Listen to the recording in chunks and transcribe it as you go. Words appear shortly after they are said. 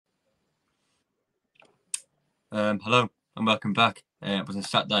Hello and welcome back. It was on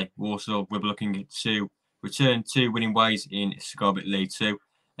Saturday. Walsall will be looking to return to winning ways in 𝗧𝗪𝗦𝗧𝗧𝗘𝗥 League Two,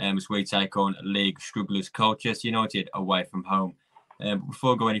 as we take on league strugglers Colchester United away from home. But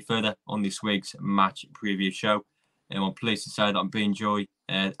before I go any further on this week's match preview show, I'm pleased to say that I'm being joined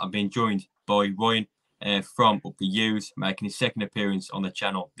by Ryan from Up the U's, making his second appearance on the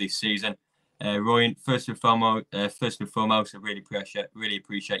channel this season. Ryan, first and foremost, I really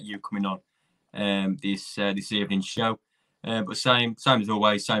appreciate you coming on this evening's show. But same as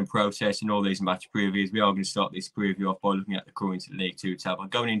always, same process in all these match previews. We are going to start this preview off by looking at the current League Two table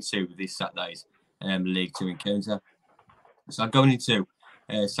going into this Saturday's League Two encounter. So going into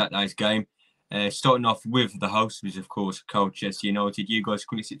Saturday's game, starting off with the host, which is of course Colchester United. You guys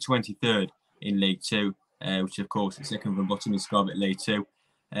currently sit 23rd in League Two, which is of course the second from bottom in 𝗧𝗪𝗦𝗧𝗧𝗔𝗚𝗥 League Two.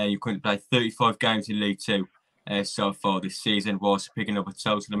 You currently played 35 games in League Two so far this season, whilst picking up a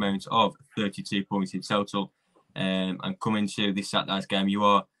total amount of 32 points in total. And coming to this Saturday's game, you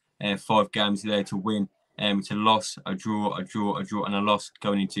are 5 games there to win. It's a loss, a draw, and a loss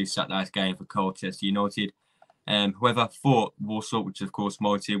going into Saturday's game for Colchester United. However, for Walsall, which is of course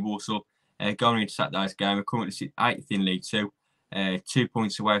my team, Walsall, going into Saturday's game, we're currently sit 8th in League Two, 2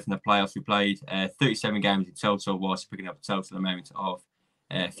 points away from the playoffs. We played 37 games in total, whilst picking up a total amount of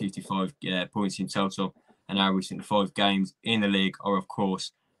 55 points in total. And our recent 5 games in the league are, of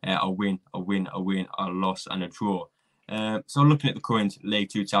course, a win, a loss, and a draw. So looking at the current League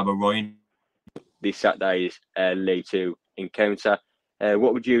Two table, Ryan, this Saturday's League Two encounter,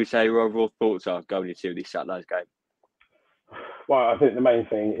 what would you say your overall thoughts are going into this Saturday's game? Well, I think the main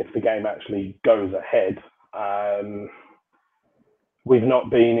thing, if the game actually goes ahead, we've not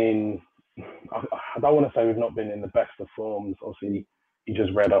been in, I don't want to say we've not been in the best of forms. Obviously, you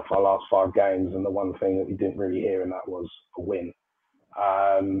just read off our last 5 games, and the one thing that we didn't really hear in that was a win.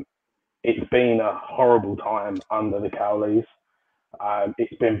 It's been a horrible time under the Cowleys.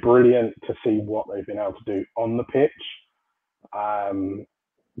 It's been brilliant to see what they've been able to do on the pitch. The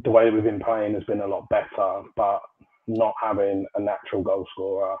way that we've been playing has been a lot better, but not having a natural goal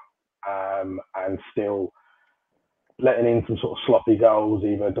scorer and still letting in some sort of sloppy goals,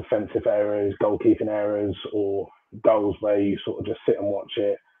 either defensive errors, goalkeeping errors, or goals where you sort of just sit and watch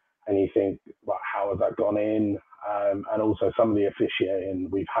it and you think, like, how has that gone in? And also some of the officiating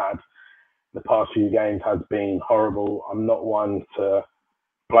we've had the past few games has been horrible. I'm not one to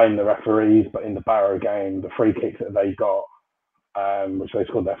blame the referees, but in the Barrow game, the free kicks that they got, which they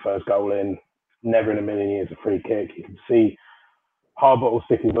scored their first goal in, never in a million years a free kick. You can see Harbottle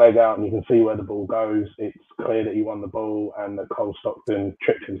stick his leg out and you can see where the ball goes. It's clear that he won the ball and that Cole Stockton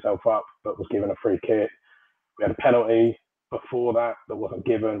tripped himself up but was given a free kick. We had a penalty before that wasn't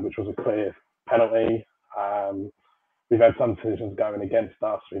given, which was a clear penalty. We've had some decisions going against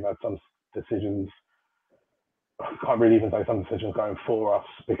us. We've had some decisions, I can't really even say some decisions going for us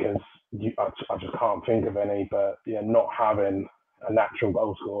because I just can't think of any. But yeah, not having a natural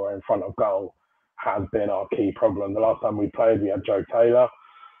goal scorer in front of goal has been our key problem. The last time we played, we had Joe Taylor,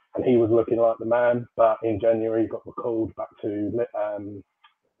 and he was looking like the man. But in January, he got recalled back to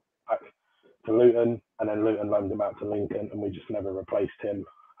Luton, and then Luton loaned him out to Lincoln, and we just never replaced him.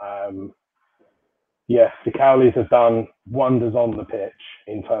 The Cowleys have done wonders on the pitch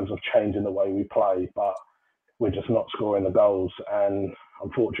in terms of changing the way we play, but we're just not scoring the goals. And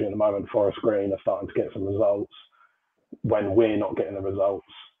unfortunately, at the moment, Forest Green are starting to get some results when we're not getting the results,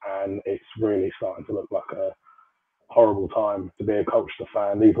 and it's really starting to look like a horrible time to be a Colchester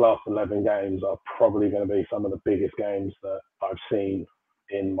fan. These last 11 games are probably going to be some of the biggest games that I've seen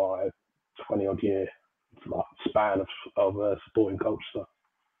in my 20-odd year span of supporting Colchester.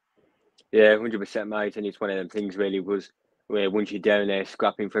 Yeah, 100%, mate. And it's one of them things, really, was where once you're down there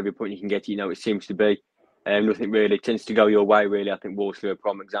scrapping for every point you can get, it seems to be nothing really tends to go your way. Really, I think Walsall are a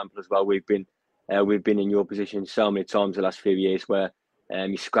prime example as well. We've been in your position so many times the last few years where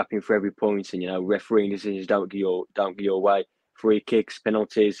you're scrapping for every point, and refereeing decisions don't go your way. Free kicks,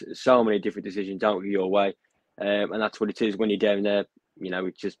 penalties, so many different decisions don't go your way, and that's what it is when you're down there.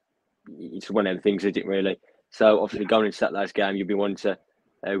 It's one of them things, isn't it, really? So obviously going into that last game, you'll be wanting to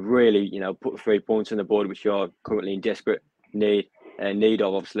really, put 3 points on the board, which you're currently in desperate need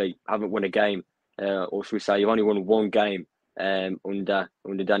of. Obviously, haven't won a game. Or should we say, you've only won 1 game under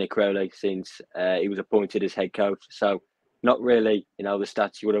Danny Crowley since he was appointed as head coach. So not really, the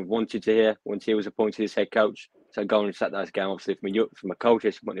stats you would have wanted to hear once he was appointed as head coach. So going into that game, obviously, from a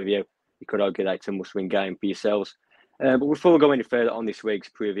coach's point of view, you could argue that it's a must-win game for yourselves. But before we go any further on this week's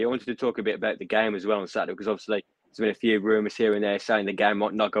preview, I wanted to talk a bit about the game as well on Saturday, because obviously there's been a few rumours here and there saying the game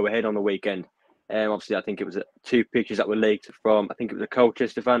might not go ahead on the weekend. Obviously, I think it was 2 pictures that were leaked from, I think it was a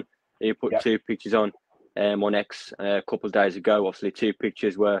Colchester fan, who put 2 pictures on on X a couple of days ago. Obviously, 2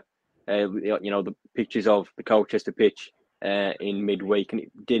 pictures were, the pictures of the Colchester pitch in midweek, and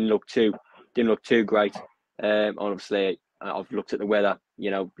it didn't look too great. Obviously, I've looked at the weather,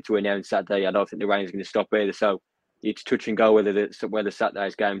 between now and Saturday. I don't think the rain's going to stop either. So it's touch and go whether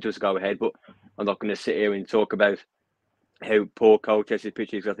Saturday's game does go ahead. But I'm not going to sit here and talk about how poor Colchester's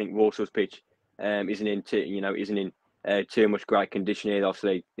pitch is. I think Walsall's pitch isn't in too much great condition here.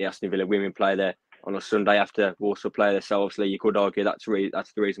 Obviously, the Aston Villa women play there on a Sunday after Walsall play there. So obviously, you could argue that's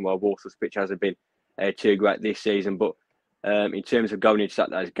the reason why Walsall's pitch hasn't been too great this season. But in terms of going into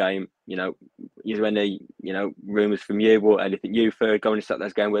Saturday's game, is there any rumours from you or anything you've heard going into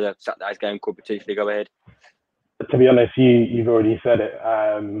Saturday's game whether Saturday's game could potentially go ahead? To be honest, you've already said it.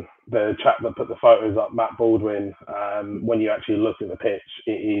 The chap that put the photos up, Matt Baldwin, when you actually look at the pitch,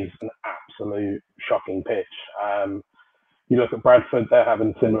 it is an absolute shocking pitch. You look at Bradford, they're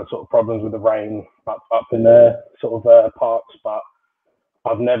having similar sort of problems with the rain up in their sort of parks, but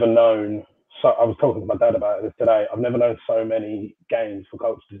I've never known. So I was talking to my dad about this today. I've never known so many games for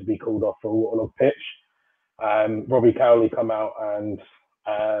Colchester to be called off for a waterlogged pitch. Robbie Cowley come out and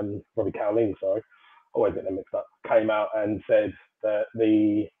Robbie Cowling, sorry, always get them mixed up, came out and said that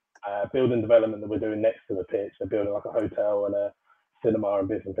the building development that we're doing next to the pitch, they're building like a hotel and a cinema and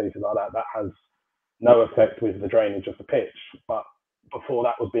bits and pieces like that, that has no effect with the drainage of the pitch. But before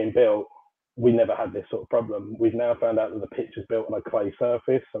that was being built, we never had this sort of problem. We've now found out that the pitch is built on a clay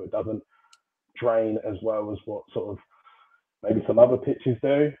surface, so it doesn't drain as well as what sort of maybe some other pitches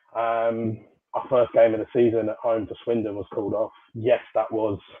do. Our first game of the season at home to Swindon was called off. Yes, that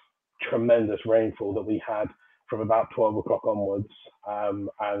was tremendous rainfall that we had from about 12 o'clock onwards,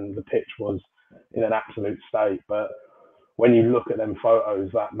 and the pitch was in an absolute state. But when you look at them photos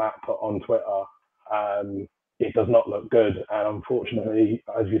that Matt put on Twitter, it does not look good. And unfortunately,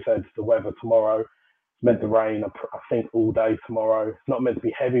 as you said, the weather tomorrow, it's meant to rain, I think, all day tomorrow. It's not meant to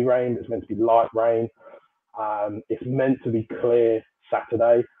be heavy rain, it's meant to be light rain. It's meant to be clear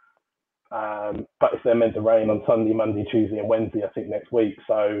Saturday, but if they're meant to rain on Sunday, Monday, Tuesday and Wednesday, I think next week.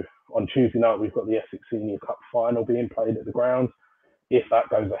 So on Tuesday night, we've got the Essex Senior Cup final being played at the ground. If that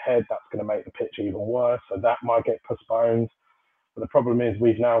goes ahead, that's going to make the pitch even worse. So that might get postponed. But the problem is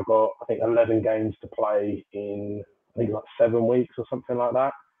we've now got, I think, 11 games to play in, I think, like 7 weeks or something like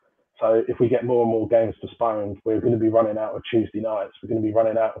that. So if we get more and more games postponed, we're going to be running out of Tuesday nights. We're going to be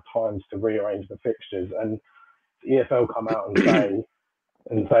running out of times to rearrange the fixtures. And the EFL come out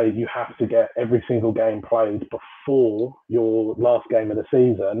and say you have to get every single game played before your last game of the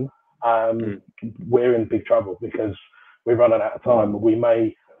season, we're in big trouble because we're running out of time. We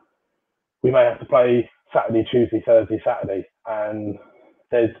may have to play Saturday, Tuesday, Thursday, Saturday, and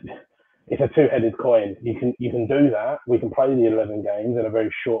it's a two-headed coin. You can do that. We can play the 11 games in a very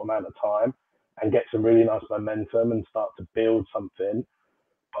short amount of time and get some really nice momentum and start to build something.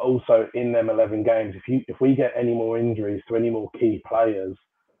 But also in them 11 games, if we get any more injuries to any more key players,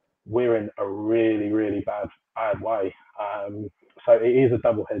 we're in a really, really bad way. So it is a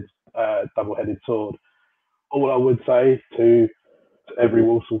double-headed sword. All I would say to every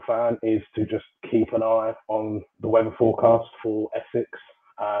Walsall fan is to just keep an eye on the weather forecast for Essex,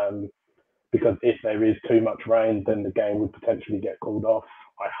 because if there is too much rain, then the game would potentially get called off.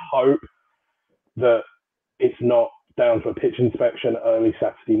 I hope that it's not down to a pitch inspection early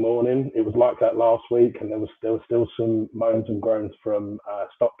Saturday morning. It was like that last week, and there was still some moans and groans from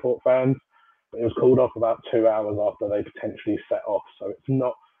Stockport fans. But it was called off about 2 hours after they potentially set off. So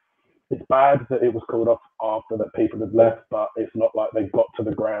it's bad that it was called off after that people had left, but it's not like they got to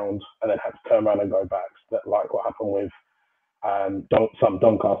the ground and then had to turn around and go back. That like what happened with some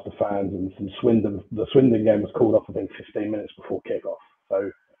Doncaster fans and some Swindon. The Swindon game was called off, I think, 15 minutes before kickoff. So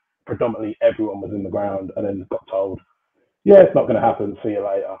predominantly everyone was in the ground and then got told, yeah, it's not going to happen, see you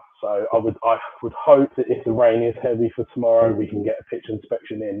later. So I would hope that if the rain is heavy for tomorrow, we can get a pitch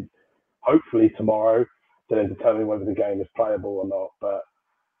inspection in, hopefully tomorrow, to then determine whether the game is playable or not. But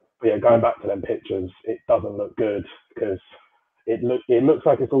yeah, going back to them pictures, it doesn't look good because it looks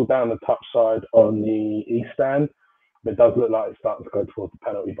like it's all down the touch side on the east stand, but it does look like it's starting to go towards the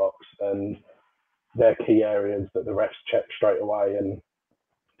penalty box, and they're key areas that the refs check straight away, and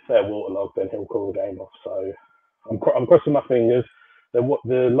if they're waterlogged, then he'll call the game off. So I'm crossing my fingers.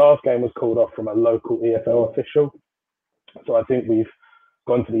 The last game was called off from a local EFL official, so I think we've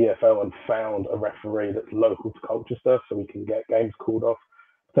gone to the EFL and found a referee that's local to Colchester, so we can get games called off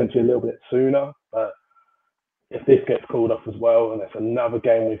potentially a little bit sooner. But if this gets called off as well, and it's another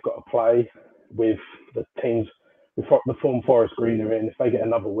game we've got to play with the teams, the form Forest Green are in, if they get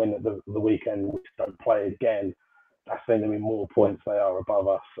another win at the weekend, we don't play again, that's then going to be more points they are above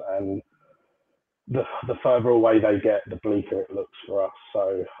us. And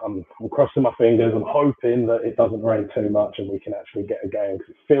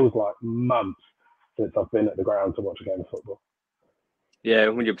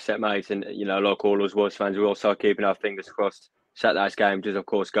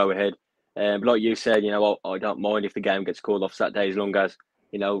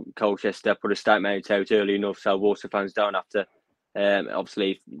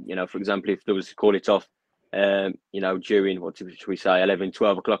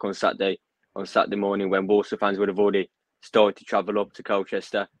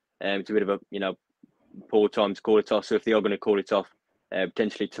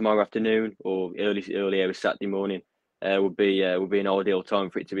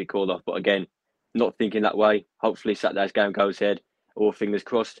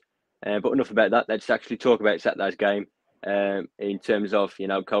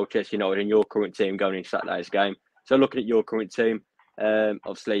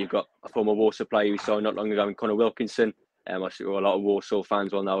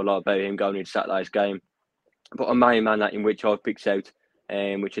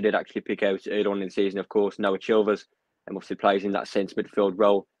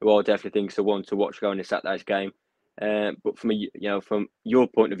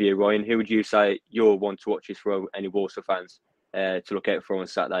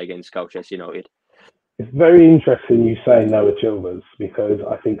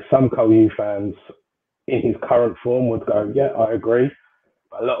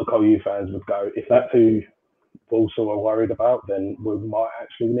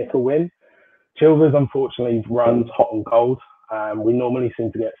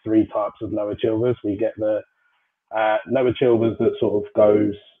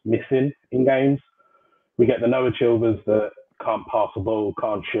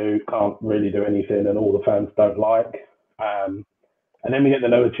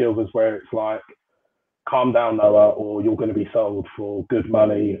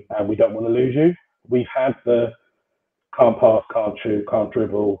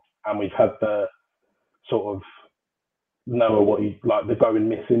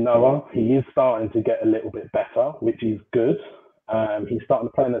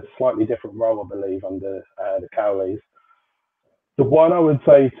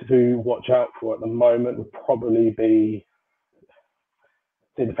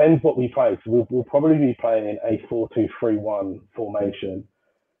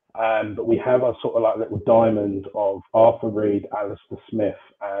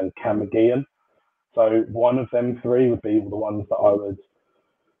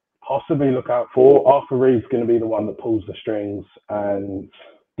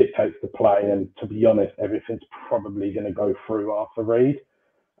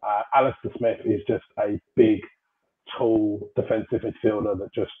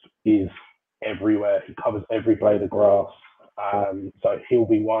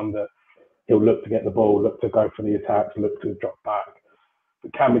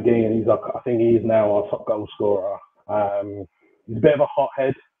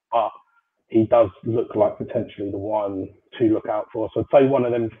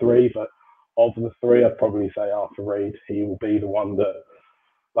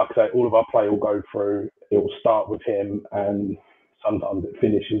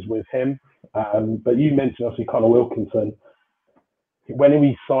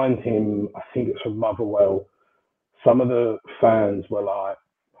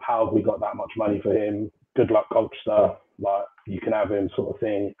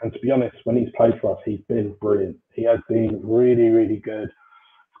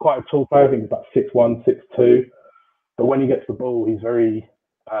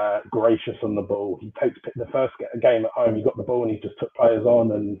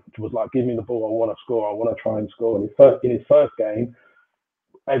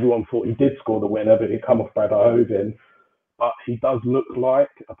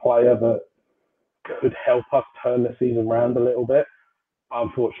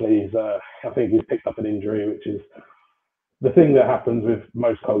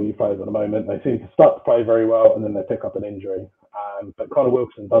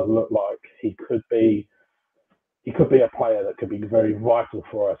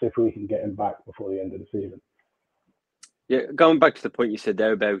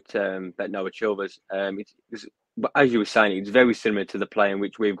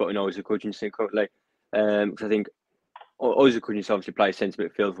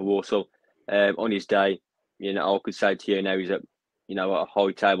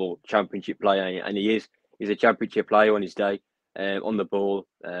on the ball.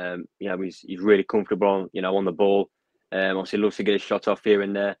 He's really comfortable, on the ball. Obviously, loves to get a shot off here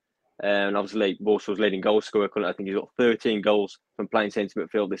and there. And obviously, Walsall's leading goal scorer. I think he's got 13 goals from playing centre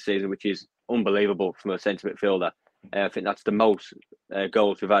midfield this season, which is unbelievable from a centre midfielder. I think that's the most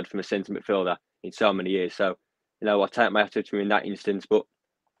goals we've had from a centre midfielder in so many years. So, I take my hat to him in that instance. But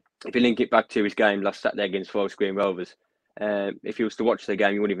if you link it back to his game last Saturday against Forest Green Rovers, if he was to watch the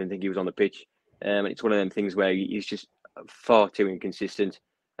game, you wouldn't even think he was on the pitch. And it's one of them things where he's just far too inconsistent.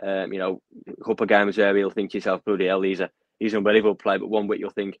 A couple of games where you'll think to yourself, bloody hell, he's an unbelievable player, but one week you'll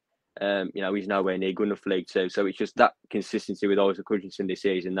think, he's nowhere near good enough for League Two. So it's just that consistency with Isaac Hutchinson this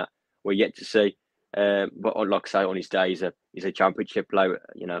season that we're yet to see. But like I say, on his day, he's a championship player,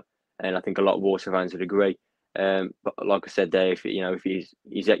 and I think a lot of Walsall fans would agree. But like I said there, if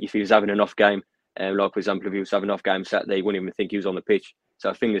he was having an off game, like for example, if he was having an off game Saturday, you wouldn't even think he was on the pitch.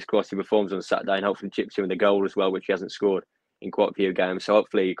 So fingers crossed he performs on Saturday and hopefully chips in with a goal as well, which he hasn't scored in quite a few games. So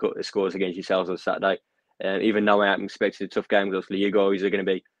hopefully he cut the scores against yourselves on Saturday. Even though I am expecting a tough game, obviously you guys are going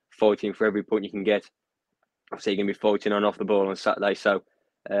to be fighting for every point you can get. Obviously you're going to be fighting on off the ball on Saturday, so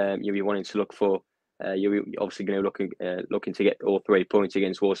you'll be wanting to look for. You're obviously going to looking to get all 3 points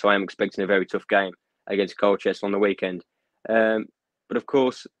against Walsall. So I am expecting a very tough game against Colchester on the weekend. But of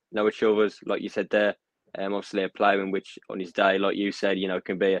course, Noah 𝗧𝗪𝗜𝗧𝗧𝗔𝗚𝗥, like you said there, obviously a player in which on his day, like you said,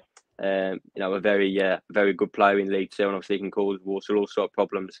 can be a very good player in League Two, and obviously he can cause Walsall all sort of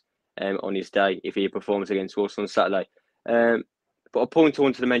problems on his day if he performs against Walsall on Saturday. But a point I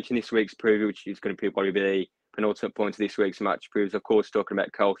wanted to mention this week's preview, which is going to probably be the penultimate point of this week's match preview, of course, talking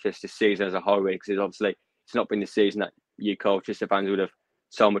about Colchester's season as a whole, because obviously it's not been the season that you Colchester fans would have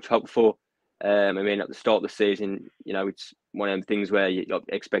so much hope for. At the start of the season, it's one of them things where your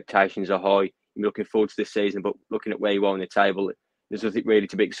expectations are high. You're looking forward to this season, but looking at where you are on the table, there's nothing really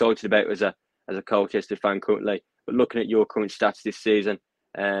to be excited about as a Colchester fan currently. But looking at your current stats this season,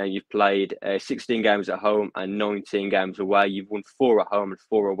 you've played 16 games at home and 19 games away. You've won 4 at home and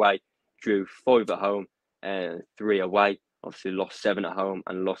 4 away, drew 5 at home and 3 away. Obviously lost 7 at home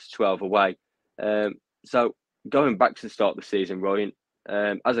and lost 12 away. So going back to the start of the season, Ryan,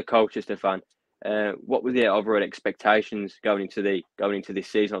 as a Colchester fan, what were the overall expectations going into this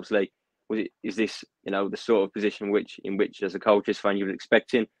season? Obviously, is this the sort of position in which as a Colchester fan you were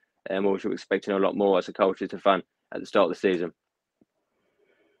expecting, or was you expecting a lot more as a Colchester fan at the start of the season?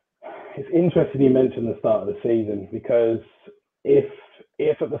 It's interesting you mentioned the start of the season, because if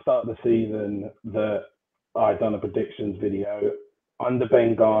at the start of the season that I'd done a predictions video under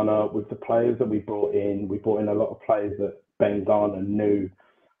Ben Garner with the players that we brought in a lot of players that Ben Garner knew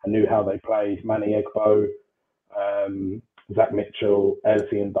how they played. Manny Egbo, Zach Mitchell,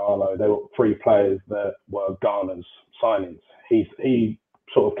 Elsie and Darlow. They were 3 players that were Garner's signings. He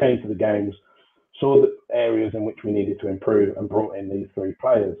sort of came to the games, saw the areas in which we needed to improve, and brought in these 3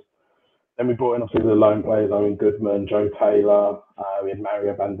 players. Then we brought in obviously the loan players, Owen Goodman, Joe Taylor. We had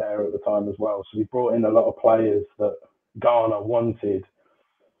Mario Bandera at the time as well. So we brought in a lot of players that Garner wanted.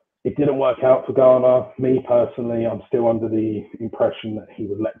 It didn't work out for Garner. Me personally, I'm still under the impression that he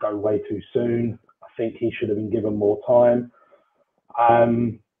would let go way too soon. I think he should have been given more time.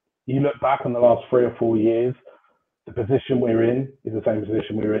 You look back on the last 3 or 4 years, the position we're in is the same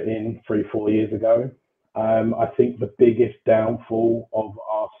position we were in 3-4 years ago. I think the biggest downfall of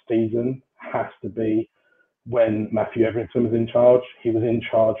our season has to be when Matthew Etherington was in charge. He was in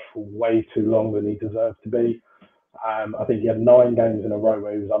charge for way too long than he deserved to be. I think he had 9 games in a row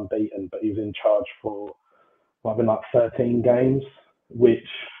where he was unbeaten, but he was in charge for, I think, like 13 games, which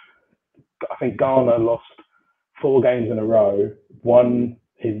I think Garner lost 4 games in a row, won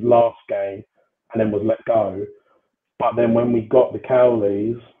his last game, and then was let go. But then when we got the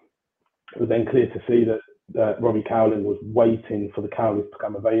Cowleys, it was then clear to see that Robbie Cowling was waiting for the Cowleys to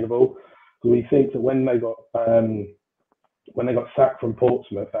become available. So we think that when they got sacked from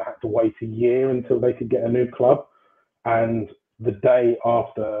Portsmouth, they had to wait a year until they could get a new club. And the day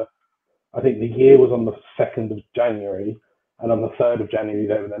after, I think the year was on the 2nd of January, and on the 3rd of January,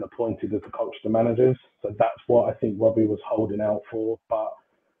 they were then appointed as the Colchester managers. So that's what I think Robbie was holding out for. But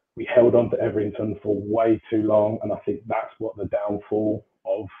we held on to Etherington for way too long, and I think that's what the downfall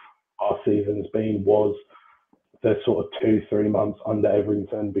of our season has been, was the sort of 2-3 months under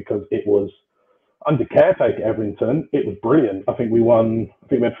Etherington, because it was under caretaker Etherington, it was brilliant. I think we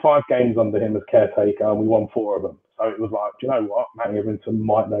had 5 games under him as caretaker, and we won 4 of them. So it was like, do you know what? Matty Etherington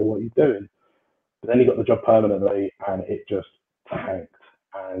might know what he's doing. But then he got the job permanently, and it just tanked.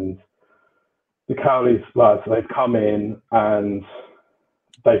 And the Cowleys, so they've come in and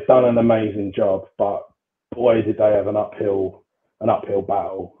they've done an amazing job, but boy, did they have an uphill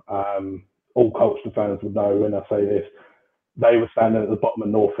battle. All Colchester fans would know when I say this. they were standing at the bottom of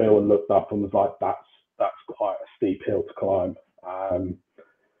North Hill and looked up and was like, that's quite a steep hill to climb.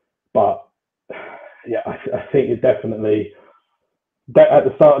 But yeah, I think it definitely, at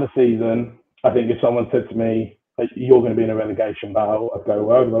the start of the season, I think if someone said to me, you're going to be in a relegation battle, I'd go,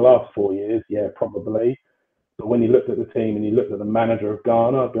 well, over the last 4 years, yeah, probably. But when you looked at the team and you looked at the manager of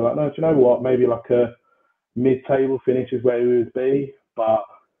Ghana, I'd be like, no, do you know what? Maybe like a mid-table finish is where we would be. But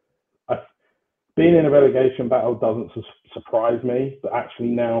being in a relegation battle doesn't surprise me. But actually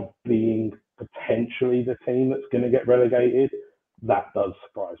now being potentially the team that's going to get relegated, that does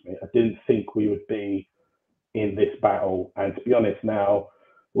surprise me. I didn't think we would be in this battle. And to be honest now,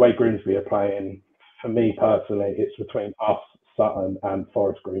 the way Grimsby are playing, for me personally, it's between us, Sutton and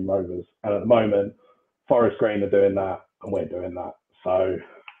Forest Green Rovers. And at the moment, Forest Green are doing that and we're doing that. So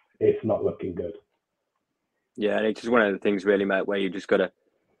it's not looking good. Yeah, and it's just one of the things really, mate, where you've just got to,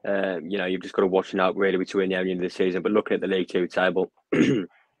 you've just got to watch out really between now and the end of the season. But looking at the League Two table,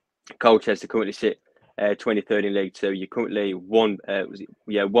 Colchester currently sit 23rd in League Two. You're currently 1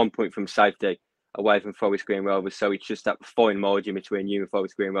 point from safety away from Forest Green Rovers. So it's just that fine margin between you and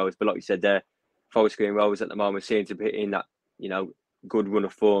Forest Green Rovers. But like you said there, Forest Green Rovers at the moment seem to be in that, good run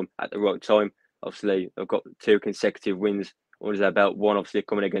of form at the right time. Obviously, they've got 2 consecutive wins under their belt. One obviously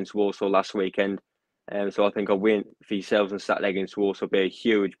coming against Walsall last weekend. So I think a win for yourselves on Saturday against Walsall will be a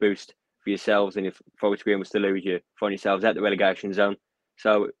huge boost for yourselves. And if Forest Green was to lose, you find yourselves at the relegation zone.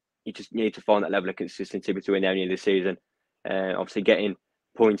 So you just need to find that level of consistency between now and the end of the season. Obviously, getting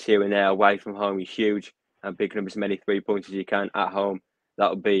points here and there away from home is huge, and picking up as many 3 points as you can at home.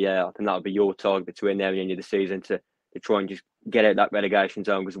 That'll be, I think that'll be your target between now and the end of the season to try and just get out that relegation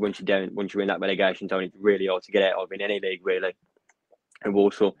zone. Because once you're in that relegation zone, it's really hard to get out of in any league really. And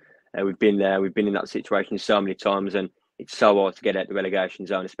Walsall, we've been there. We've been in that situation so many times, and it's so hard to get out the relegation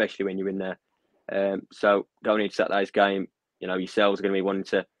zone, especially when you're in there. So going into Saturday's game, yourselves are going to be wanting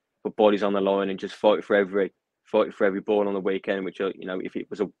to put bodies on the line and just fight for every ball on the weekend. Which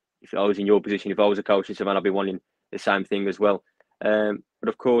if I was in your position, if I was a coach in Savannah, I'd be wanting the same thing as well. But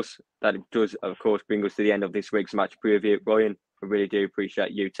of course, that does bring us to the end of this week's match preview. Ryan, I really do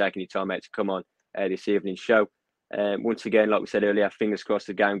appreciate you taking your time out to come on this evening's show. Once again, like we said earlier, fingers crossed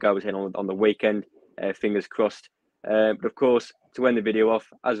the game goes ahead on the weekend. Fingers crossed. But of course, to end the video off,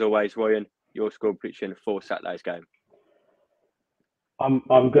 as always, Ryan, your score prediction for Saturday's game.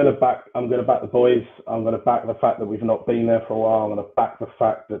 I'm gonna back the boys. I'm gonna back the fact that we've not been there for a while. I'm gonna back the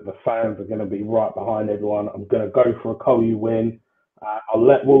fact that the fans are gonna be right behind everyone. I'm gonna go for a Colchester win. I'll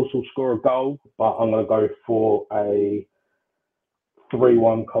let Walsall score a goal, but I'm gonna go for a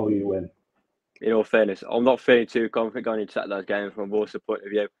 3-1 Colchester win. In all fairness, I'm not feeling too confident going into Saturday's game from a Walsall point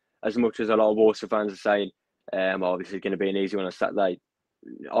of view. As much as a lot of Walsall fans are saying, this is going to be an easy one on Saturday,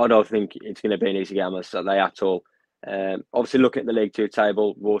 I don't think it's going to be an easy game on Saturday at all. Obviously, looking at the League Two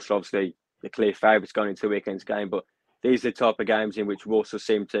table, Walsall obviously the clear favourites going into the weekend's game, but these are the type of games in which Walsall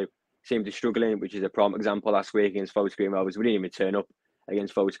seem to struggle in, which is a prime example last week against Forest Green Rovers. We didn't even turn up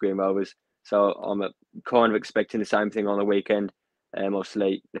against Forest Green Rovers, so I'm kind of expecting the same thing on the weekend.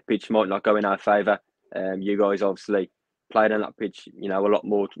 Obviously, the pitch might not go in our favour. You guys obviously played on that pitch, a lot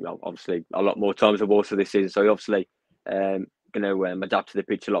more times than Walsall this season. So you're obviously going to adapt to the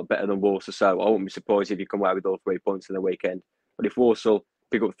pitch a lot better than Walsall. So I wouldn't be surprised if you come away with all 3 points in the weekend. But if Walsall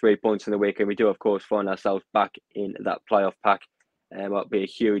pick up 3 points in the weekend, we do of course find ourselves back in that playoff pack. It would be a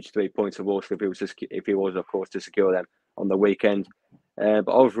huge 3 points for Walsall if he was of course to secure them on the weekend. But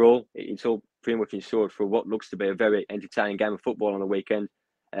overall, it's all pretty much ensured for what looks to be a very entertaining game of football on the weekend.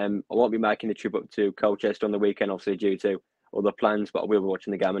 I won't be making the trip up to Colchester on the weekend, obviously due to other plans, but I will be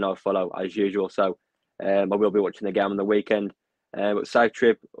watching the game and I'll follow as usual. So I will be watching the game on the weekend. But safe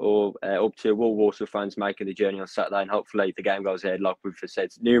trip or up to all Walsall fans making the journey on Saturday, and hopefully the game goes ahead like we've said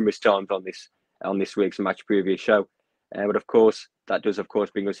numerous times on this week's match preview show. But of course, that does of course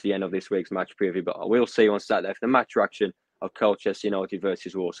bring us to the end of this week's match preview. But I will see you on Saturday for the match reaction of Colchester United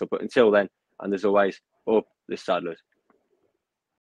versus Walsall. But until then, and as always, up the Saddlers.